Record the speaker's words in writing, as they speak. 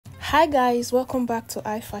Hi guys, welcome back to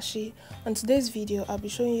iFashi. On today's video I'll be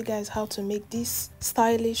showing you guys how to make this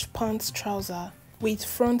stylish pants trouser with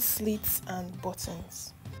front slits and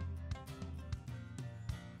buttons.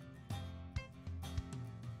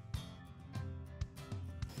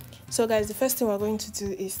 So guys, the first thing we're going to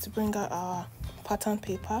do is to bring out our pattern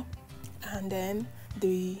paper, and then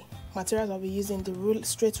the materials I'll be using: the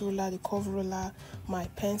straight ruler, the curve ruler, my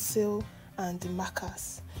pencil and the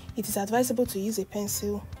markers. It is advisable to use a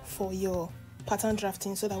pencil for your pattern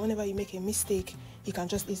drafting so that whenever you make a mistake you can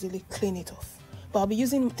just easily clean it off. But I'll be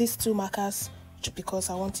using these two markers because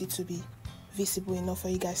I want it to be visible enough for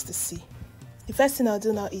you guys to see. The first thing I'll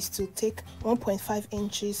do now is to take 1.5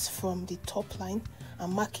 inches from the top line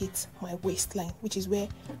and mark it my waistline, which is where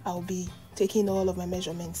I'll be taking all of my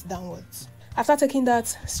measurements downwards. After taking that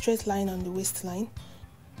straight line on the waistline,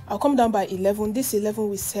 I'll come down by 11. This 11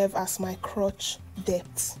 will serve as my crotch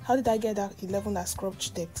depth. How did I get that 11 as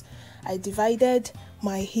crotch depth? I divided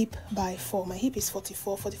my hip by 4. My hip is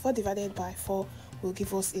 44. 44 divided by 4 will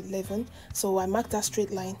give us 11. So I marked that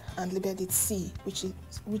straight line and labeled it C, which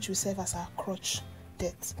will serve as our crotch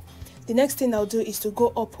depth. The next thing I'll do is to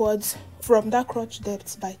go upwards from that crotch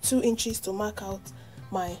depth by 2 inches to mark out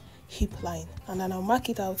my hip line, and then I'll mark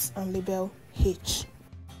it out and label H.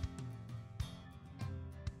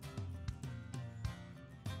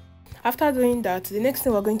 After doing that, the next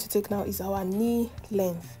thing we're going to take now is our knee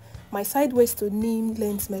length. My side waist to knee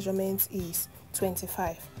length measurement is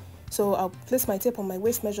 25. So I'll place my tape on my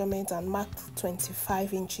waist measurement and mark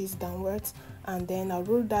 25 inches downwards, and then I'll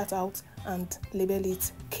roll that out and label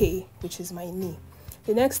it K, which is my knee.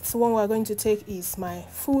 The next one we're going to take is my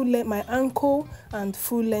full length, my ankle and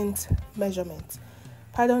full length measurement.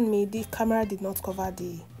 Pardon me, the camera did not cover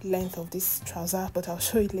the length of this trouser, but I'll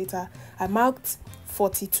show it later. I marked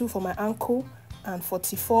 42 for my ankle and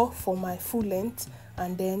 44 for my full length,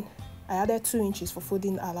 and then I added 2 inches for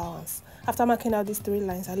folding allowance. After marking out these 3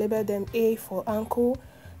 lines, I labeled them A for ankle,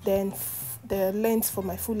 then the length for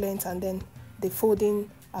my full length, and then the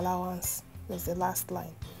folding allowance was the last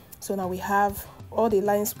line. So now we have all the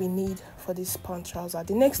lines we need for this pant trouser.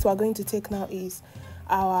 The next we're going to take now is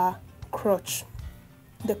our crotch,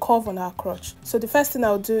 the curve on our crotch. So the first thing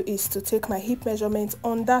I'll do is to take my hip measurement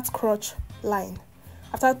on that crotch line.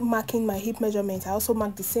 After marking my hip measurement, I also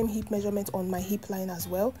mark the same hip measurement on my hip line as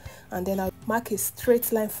well, and then I'll mark a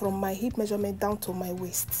straight line from my hip measurement down to my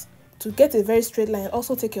waist. To get a very straight line,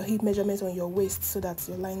 also take your hip measurement on your waist so that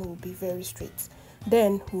your line will be very straight.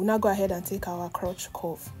 Then we'll now go ahead and take our crotch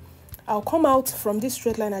curve. I'll come out from this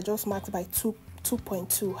straight line I just marked by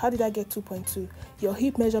 2.2. How did I get 2.2? Your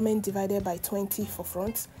hip measurement divided by 20 for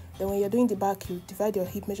front. Then when you're doing the back, you divide your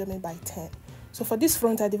hip measurement by 10. So for this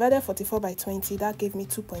front, I divided 44 by 20. That gave me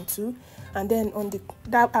 2.2. And then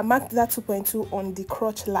I marked that 2.2 on the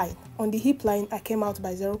crotch line. On the hip line, I came out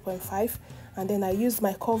by 0.5. And then I used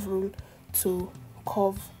my curve rule to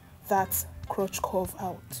curve that crotch curve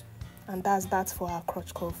out. And that's that for our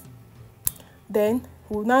crotch curve. Then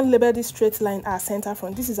we'll now label this straight line our center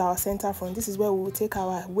front. This is our center front. This is where we will take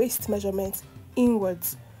our waist measurement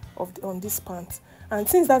inwards on this pant. And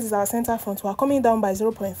since that is our center front, we are coming down by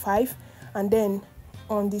 0.5, and then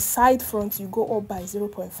on the side front you go up by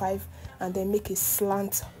 0.5 and then make a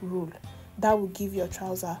slant roll. That will give your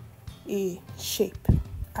trouser a shape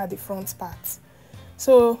at the front part.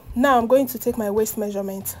 So now I'm going to take my waist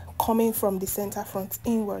measurement coming from the center front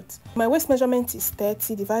inwards. My waist measurement is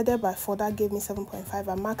 30 divided by 4. That gave me 7.5.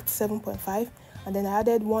 I marked 7.5, and then I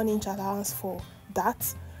added 1 inch allowance for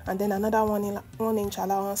that, and then another 1 inch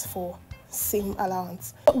allowance for same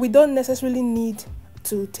allowance. We don't necessarily need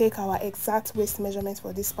to take our exact waist measurement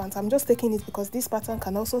for this pant. I'm just taking it because this pattern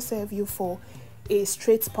can also serve you for a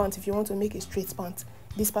straight pant. If you want to make a straight pant,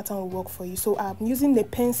 this pattern will work for you. So I'm using the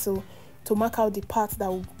pencil to mark out the part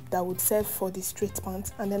that would serve for the straight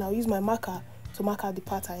pant, and then I'll use my marker to mark out the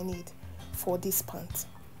part I need for this pant.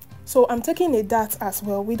 So I'm taking a dart as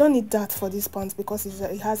well. We don't need dart for this pant because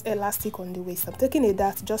it has elastic on the waist. I'm taking a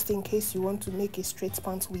dart just in case you want to make a straight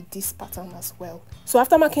pant with this pattern as well. So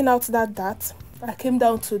after marking out that dart, I came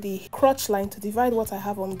down to the crotch line to divide what I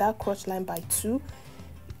have on that crotch line by 2.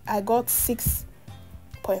 I got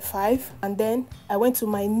 6.5, and then I went to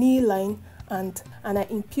my knee line and I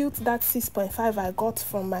impute that 6.5 I got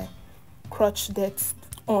from my crotch depth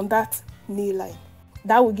on that knee line.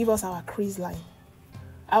 That will give us our crease line.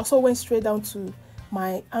 I also went straight down to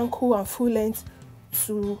my ankle and full length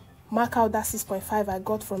to mark out that 6.5 I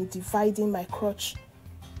got from dividing my crotch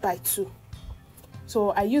by 2.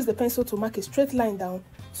 So I used the pencil to mark a straight line down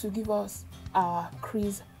to give us our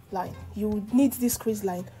crease line. You would need this crease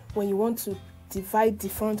line when you want to divide the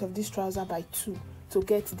front of this trouser by 2 to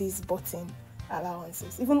get these button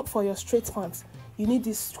allowances. Even for your straight pants, you need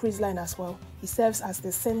this crease line as well. It serves as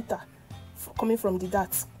the center, coming from the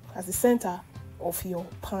dart, as the center of your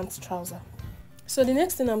pant trouser. So the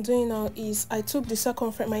next thing I'm doing now is I took the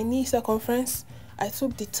circumference, my knee circumference, I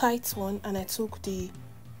took the tight one, and I took the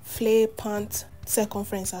flare pant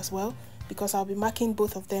circumference as well, because I'll be marking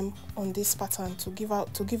both of them on this pattern to give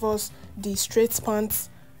us the straight pants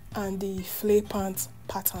and the flare pants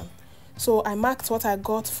pattern. So I marked what I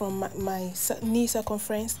got from my knee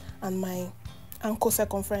circumference and my ankle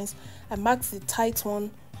circumference. I marked the tight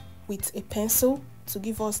one with a pencil to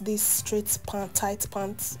give us this straight pant, tight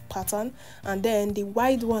pants pattern, and then the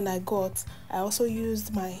wide one I got, I also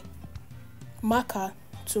used my marker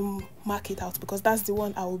to mark it out, because that's the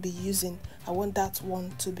one I will be using. I want that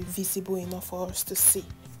one to be visible enough for us to see.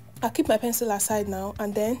 I'll keep my pencil aside now,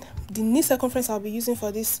 and then the knee circumference I'll be using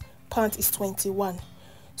for this pant is 21.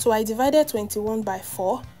 So I divided 21 by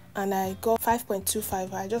 4 and I got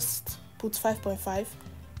 5.25. I just put 5.5,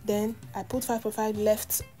 then I put 5.5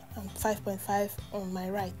 left and 5.5 on my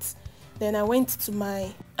right. Then I went to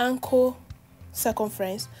my ankle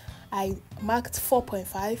circumference. I marked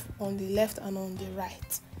 4.5 on the left and on the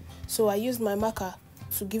right. So I used my marker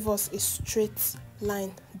to give us a straight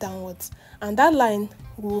line downwards, and that line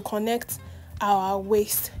will connect our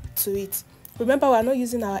waist to it. Remember, we are not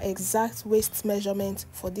using our exact waist measurement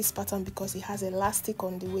for this pattern because it has elastic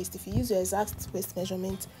on the waist. If you use your exact waist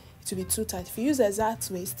measurement, it will be too tight. If you use the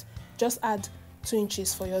exact waist, just add 2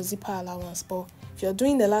 inches for your zipper allowance. But if you're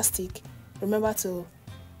doing elastic, remember to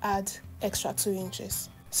add extra 2 inches.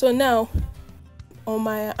 So now on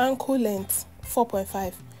my ankle length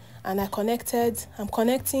 4.5, and I'm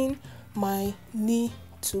connecting my knee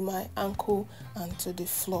to my ankle and to the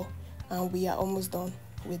floor, and we are almost done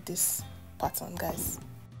with this pattern, guys.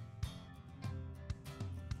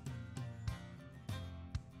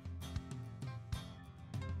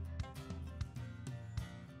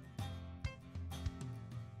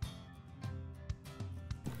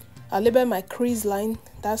 I'll label my crease line,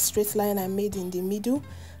 that straight line I made in the middle,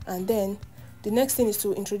 and then the next thing is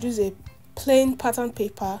to introduce a plain pattern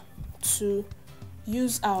paper to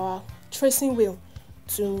use our tracing wheel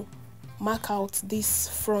to mark out this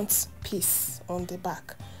front piece on the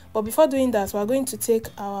back. But before doing that, we're going to take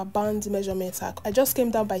our band measurements. I just came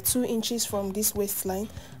down by 2 inches from this waistline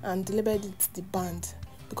and labeled it the band,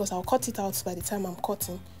 because I'll cut it out by the time I'm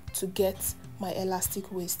cutting to get my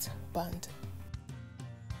elastic waistband.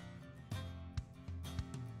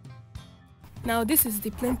 Now this is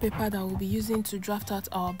the plain paper that we'll be using to draft out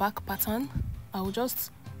our back pattern. I will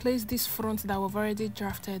just place this front that we've already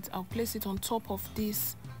drafted, I'll place it on top of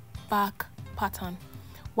this back pattern.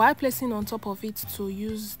 While placing on top of it to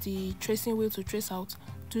use the tracing wheel to trace out,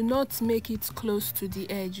 do not make it close to the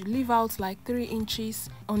edge. Leave out like 3 inches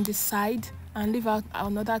on the side and leave out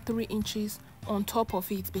another 3 inches on top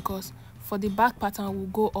of it, because for the back pattern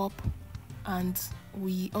we'll go up and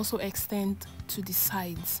we also extend to the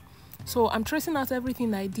sides. So I'm tracing out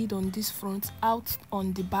everything I did on this front out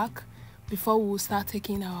on the back before we will start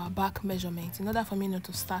taking our back measurement, in order for me not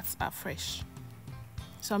to start afresh.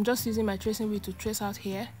 So I'm just using my tracing wheel to trace out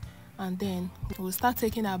here, and then we'll start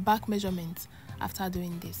taking our back measurements after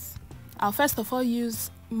doing this. I'll first of all use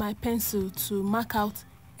my pencil to mark out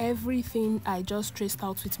everything I just traced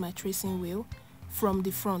out with my tracing wheel from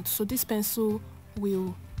the front. So this pencil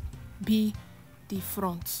will be the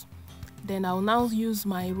front. Then I'll now use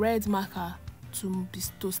my red marker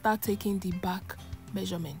to start taking the back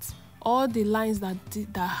measurements. All the lines that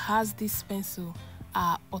has this pencil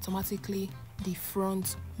are automatically the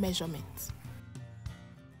front measurements.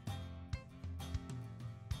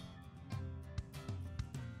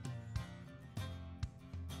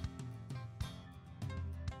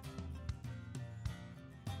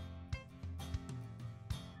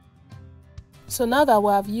 So now that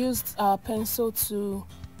we have used our pencil to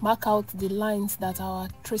mark out the lines that our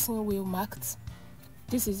tracing wheel marked,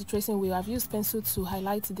 this is the tracing wheel. I've used pencil to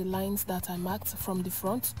highlight the lines that I marked from the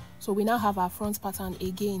front. So we now have our front pattern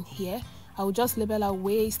again here. I will just label our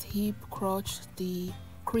waist, hip, crotch, the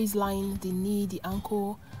crease line, the knee, the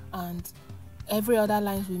ankle, and every other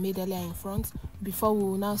lines we made earlier in front, before we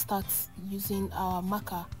will now start using our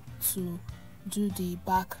marker to do the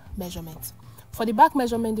back measurement. For the back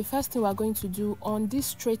measurement, the first thing we're going to do on this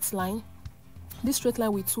straight line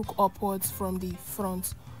we took upwards from the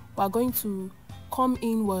front, we're going to come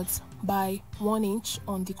inwards by 1 inch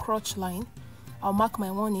on the crotch line. I'll mark my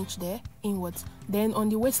 1 inch there inwards. Then on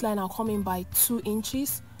the waistline, I'll come in by 2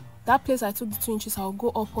 inches. That place I took the 2 inches, I'll go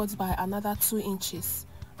upwards by another 2 inches,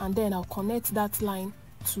 and then I'll connect that line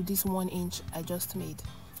to this 1 inch I just made.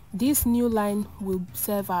 This new line will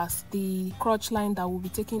serve as the crotch line that we'll be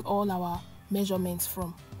taking all our measurements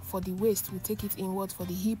from. For the waist, we'll take it inwards. For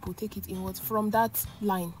the hip, we'll take it inwards from that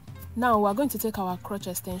line. Now we're going to take our crotch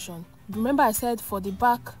extension. Remember I said for the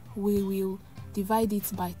back we will divide it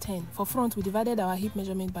by 10. For front, we divided our hip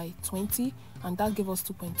measurement by 20 and that gave us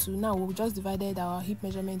 2.2. Now we just divided our hip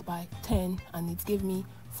measurement by 10 and it gave me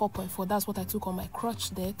 4.4. That's what I took on my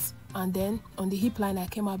crotch depth. And then on the hip line I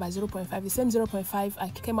came out by 0.5. The same 0.5 I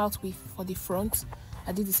came out with for the front.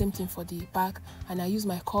 I did the same thing for the back and I used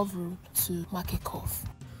my curve rule to mark a curve.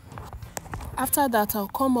 After that, I'll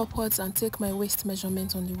come upwards and take my waist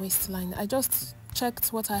measurement on the waistline. I just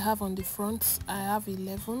checked what I have on the front. I have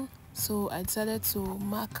 11, so I decided to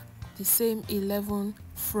mark the same 11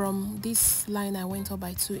 from this line. I went up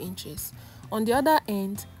by 2 inches. On the other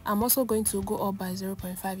end, I'm also going to go up by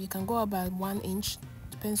 0.5. You can go up by 1 inch,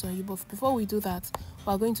 depends on you. But before we do that,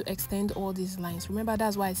 we're going to extend all these lines. Remember,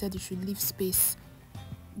 that's why I said you should leave space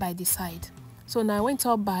by the side. So now I went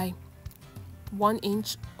up by 1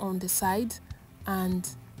 inch on the side and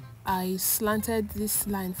I slanted this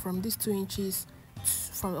line from these 2 inches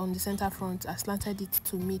from on the center front. I slanted it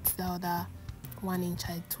to meet the other 1 inch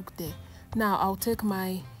I took there. Now I'll take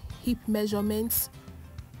my hip measurements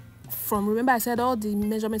from, remember I said all the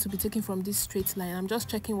measurements will be taken from this straight line. I'm just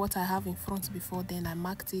checking what I have in front before then I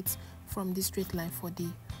marked it from this straight line for the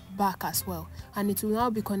back as well, and it will now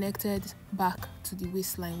be connected back to the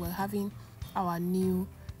waistline. We're having our new,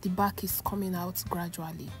 the back is coming out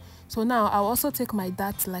gradually. So now I'll also take my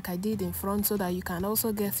dart like I did in front so that you can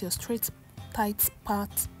also get your straight tight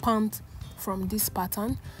pant from this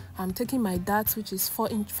pattern. I'm taking my dart, which is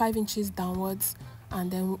 5 inches downwards and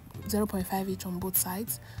then 0.5 each on both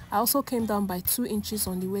sides. I also came down by 2 inches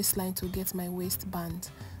on the waistline to get my waistband.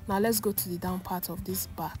 Now let's go to the down part of this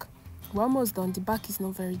back. We're almost done. The back is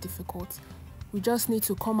not very difficult. We just need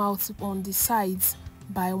to come out on the sides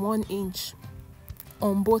by 1 inch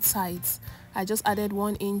on both sides. I just added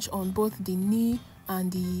 1 inch on both the knee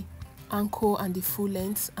and the ankle and the full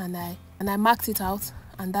length, and I marked it out,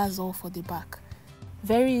 and that's all for the back.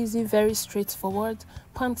 Very easy, very straightforward.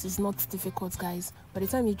 Pants is not difficult, guys. By the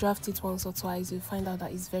time you draft it once or twice, you'll find out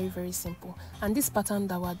that it's very, very simple. And this pattern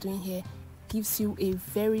that we're doing here gives you a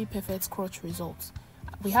very perfect crotch result.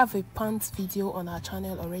 We have a pants video on our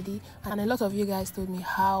channel already, and a lot of you guys told me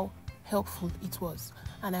how helpful it was,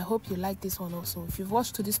 and I hope you like this one also. If you've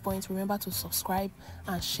watched to this point, remember to subscribe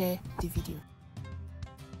and share the video.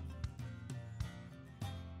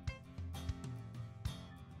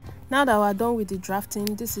 Now that we're done with the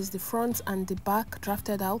drafting, this is the front and the back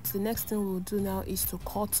drafted out. The next thing we'll do now is to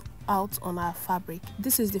cut out on our fabric.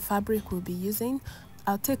 This is the fabric we'll be using.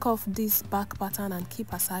 I'll take off this back pattern and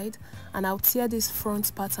keep aside, and I'll tear this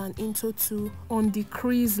front pattern into 2 on the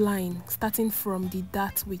crease line, starting from the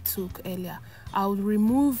dart we took earlier. I'll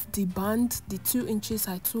remove the band, the 2 inches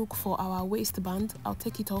I took for our waistband. I'll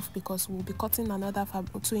take it off because we'll be cutting another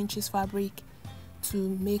 2 inches fabric to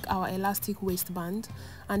make our elastic waistband,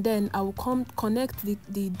 and then I will connect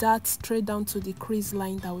the dart straight down to the crease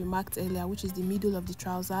line that we marked earlier, which is the middle of the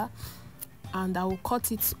trouser, and I will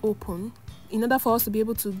cut it open in order for us to be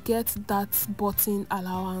able to get that button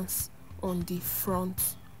allowance on the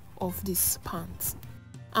front of this pant.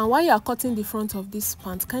 And while you are cutting the front of this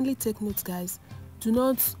pant, kindly take note, guys, do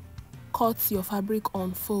not cut your fabric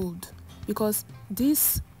on fold, because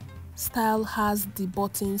this style has the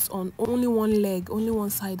buttons on only one leg, only one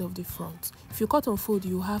side of the front. If you cut on fold,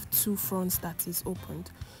 you have 2 fronts that is opened,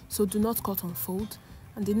 so do not cut on fold.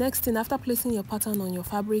 And the next thing, after placing your pattern on your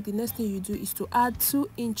fabric, the next thing you do is to add 2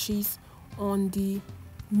 inches on the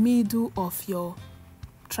middle of your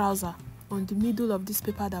trouser, on the middle of this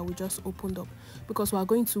paper that we just opened up, because we are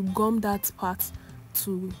going to gum that part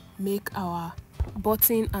to make our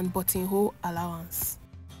button and buttonhole allowance.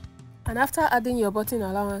 And after adding your button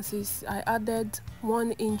allowances, I added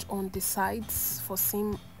 1 inch on the sides for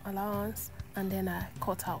seam allowance, and then I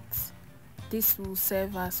cut out. This will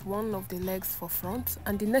serve as one of the legs for front,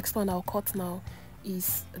 and the next one I'll cut now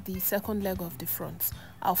is the second leg of the front.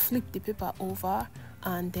 I'll flip the paper over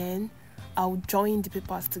and then I'll join the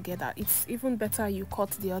papers together. It's even better you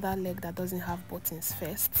cut the other leg that doesn't have buttons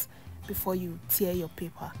first before you tear your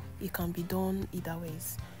paper. It can be done either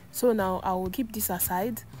ways. So now I will keep this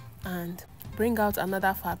aside and bring out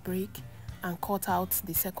another fabric and cut out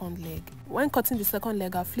the second leg. When cutting the second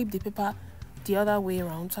leg, I'll flip the paper the other way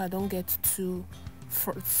around so I don't get 2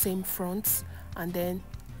 same fronts, and then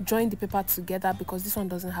join the paper together because this one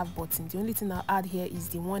doesn't have buttons. The only thing I'll add here is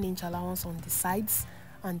the 1 inch allowance on the sides,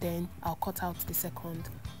 and then I'll cut out the second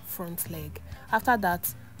front leg. After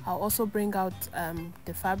that, I'll also bring out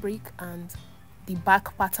the fabric and the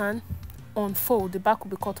back pattern on fold. The back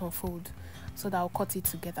will be cut on fold, so that I'll cut it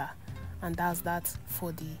together, and that's that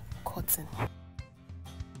for the cutting.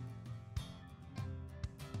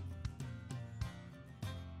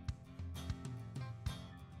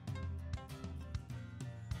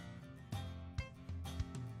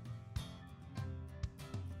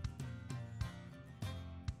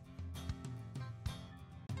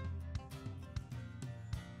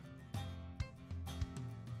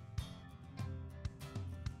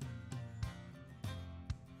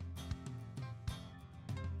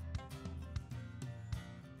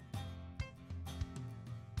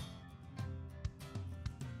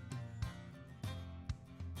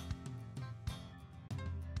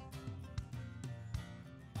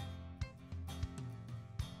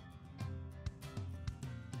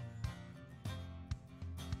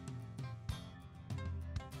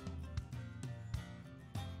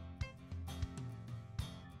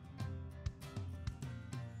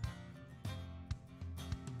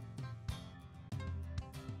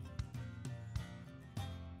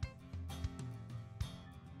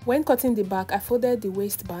 When cutting the back, I folded the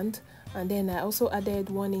waistband, and then I also added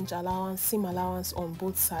 1 inch allowance, seam allowance on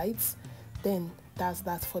both sides. Then that's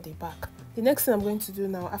that for the back. The next thing I'm going to do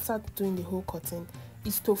now, after doing the whole cutting,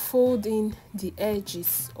 is to fold in the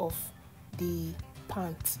edges of the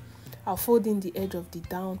pant. I'll fold in the edge of the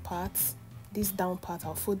down part. This down part,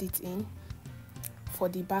 I'll fold it in for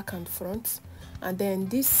the back and front. And then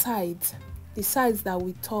this side, the sides that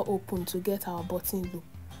we tore open to get our button loop,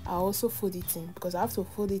 I'll also fold it in, because I have to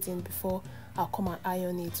fold it in before I'll come and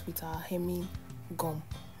iron it with our hemming gum.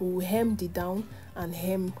 We will hem the down and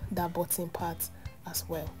hem that button part as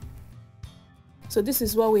well. So this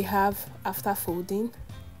is what we have after folding.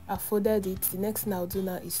 I folded it. The next thing I'll do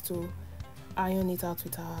now is to iron it out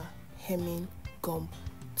with our hemming gum.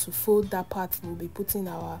 To fold that part, we'll be putting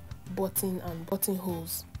our button and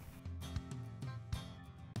buttonholes.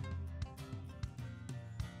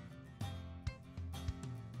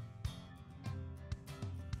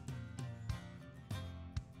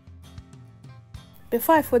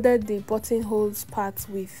 Before I folded the buttonholes part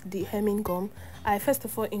with the hemming gum, I first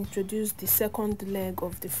of all introduced the second leg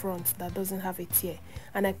of the front that doesn't have a tear,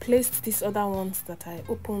 and I placed these other ones that I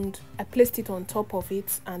opened, I placed it on top of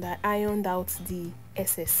it, and I ironed out the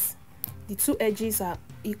excess. The two edges are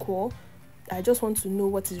equal. I just want to know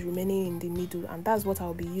what is remaining in the middle, and that's what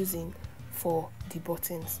I'll be using for the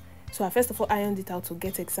buttons. So I first of all ironed it out to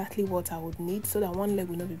get exactly what I would need, so that one leg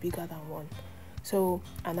will not be bigger than one. So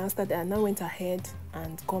I now went ahead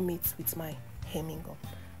and gum it with my hemming gum,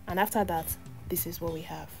 and after that, this is what we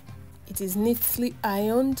have. It is neatly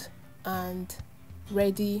ironed and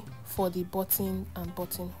ready for the button and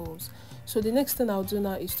buttonholes. So the next thing I'll do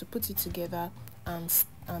now is to put it together and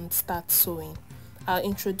start sewing. I'll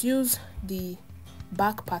introduce the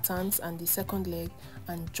back patterns and the second leg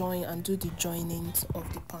and join and do the joinings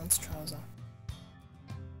of the pants trouser.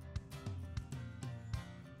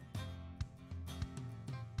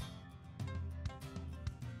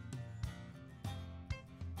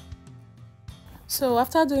 So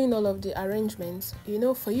after doing all of the arrangements, you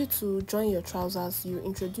know, for you to join your trousers, you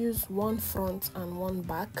introduce one front and one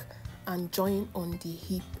back and join on the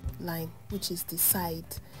hip line, which is the side.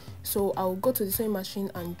 So I'll go to the sewing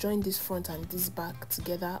machine and join this front and this back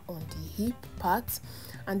together on the hip part,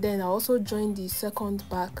 and then I'll also join the second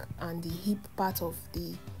back and the hip part of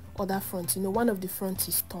the other front. You know, one of the front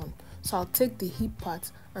is torn, so I'll take the hip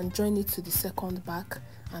part and join it to the second back,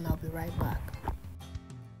 and I'll be right back.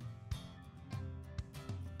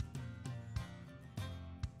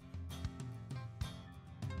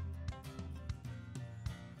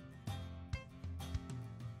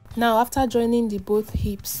 Now, after joining the both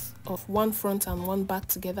hips of one front and one back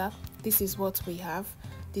together, this is what we have.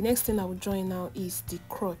 The next thing I will join now is the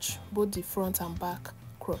crotch, both the front and back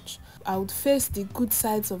crotch. I would face the good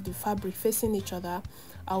sides of the fabric facing each other.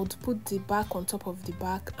 I would put the back on top of the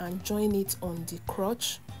back and join it on the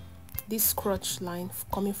crotch. This crotch line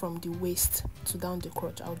coming from the waist to down the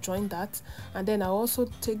crotch, I'll join that, and then I'll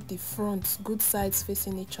also take the front good sides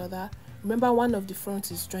facing each other. Remember, one of the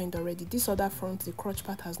fronts is joined already. This other front, the crotch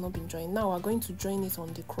part, has not been joined. Now we're going to join it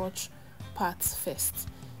on the crotch part first.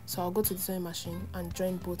 So I'll go to the sewing machine and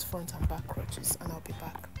join both front and back crotches, and I'll be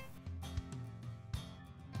back.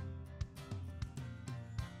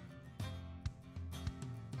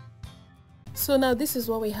 So now this is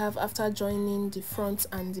what we have after joining the front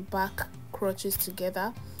and the back crotches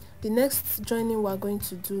together. The next joining we're going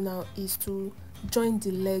to do now is to join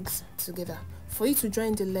the legs together. For you to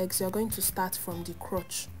join the legs, you're going to start from the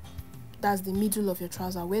crotch. That's the middle of your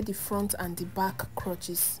trouser, where the front and the back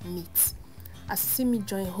crotches meet. As you see me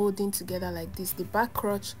join holding together like this, the back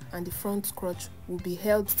crotch and the front crotch will be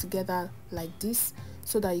held together like this,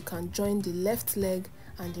 so that you can join the left leg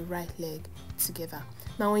and the right leg together.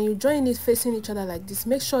 Now when you join it facing each other like this,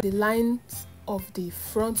 make sure the lines of the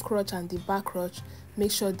front crotch and the back crotch,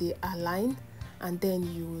 make sure they align, and then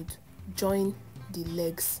you would join the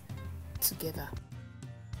legs together.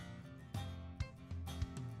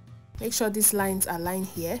 Make sure these lines align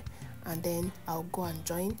here, and then I'll go and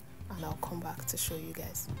join, and I'll come back to show you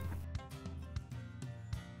guys.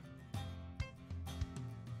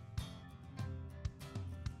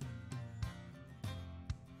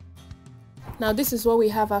 Now this is what we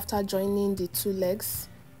have after joining the two legs,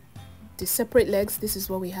 the separate legs. This is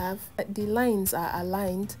what we have. The lines are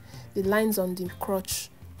aligned, the lines on the crotch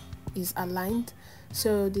is aligned.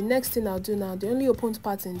 So the next thing I'll do now, the only opened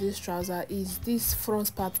part in this trouser is this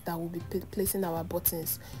front part that will be placing our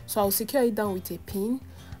buttons. So I'll secure it down with a pin,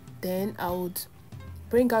 then I would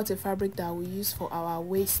bring out a fabric that we use for our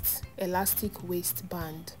waist, elastic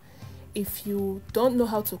waistband. If you don't know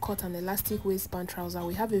how to cut an elastic waistband trouser,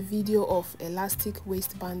 we have a video of elastic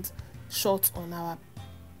waistband short on our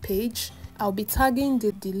page. I'll be tagging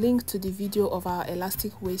the link to the video of our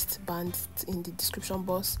elastic waistband in the description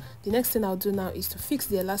box. The next thing I'll do now is to fix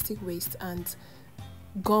the elastic waist and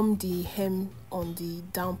gum the hem on the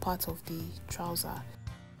down part of the trouser.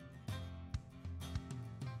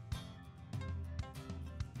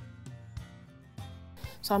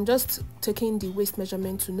 So I'm just taking the waist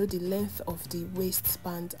measurement to know the length of the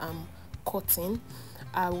waistband I'm cutting.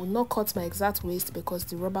 I will not cut my exact waist because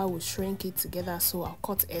the rubber will shrink it together, so I'll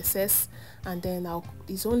cut excess, and then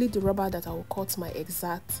it's only the rubber that I will cut my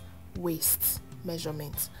exact waist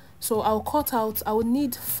measurement. So I will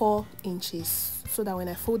need 4 inches, so that when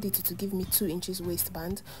I fold it will give me 2 inches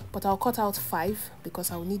waistband, but I'll cut out 5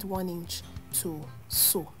 because I will need 1 inch to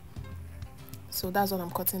sew. So that's what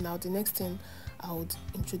I'm cutting now. The next thing, I would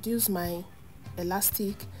introduce my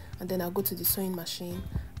elastic, and then I'll go to the sewing machine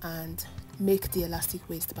and make the elastic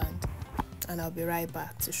waistband, and I'll be right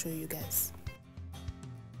back to show you guys.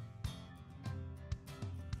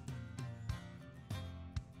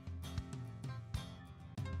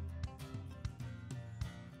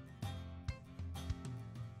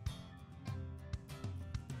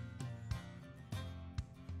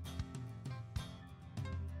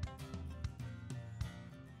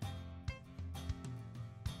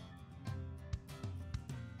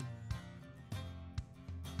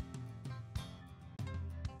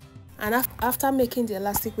 And after making the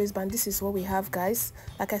elastic waistband, this is what we have, guys.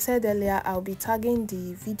 Like I said earlier, I'll be tagging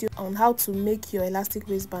the video on how to make your elastic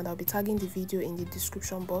waistband. I'll be tagging the video in the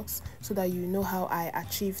description box so that you know how I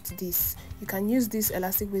achieved this. You can use this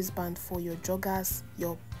elastic waistband for your joggers,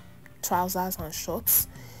 your trousers and shorts.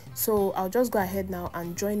 So I'll just go ahead now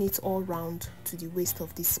and join it all round to the waist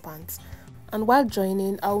of this pants. And while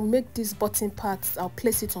joining, I'll make these button parts, I'll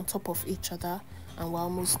place it on top of each other, and we're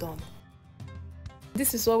almost done.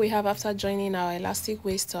 This is what we have after joining our elastic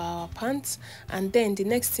waist to our pants. And then the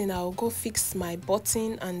next thing, I'll go fix my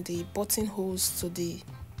button and the button holes to the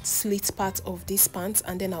slit part of this pants,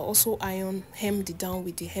 and then I'll also hem the down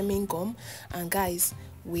with the hemming gum. And guys,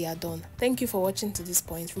 we are done. Thank you for watching to this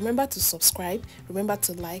point. Remember to subscribe, remember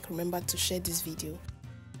to like, remember to share this video.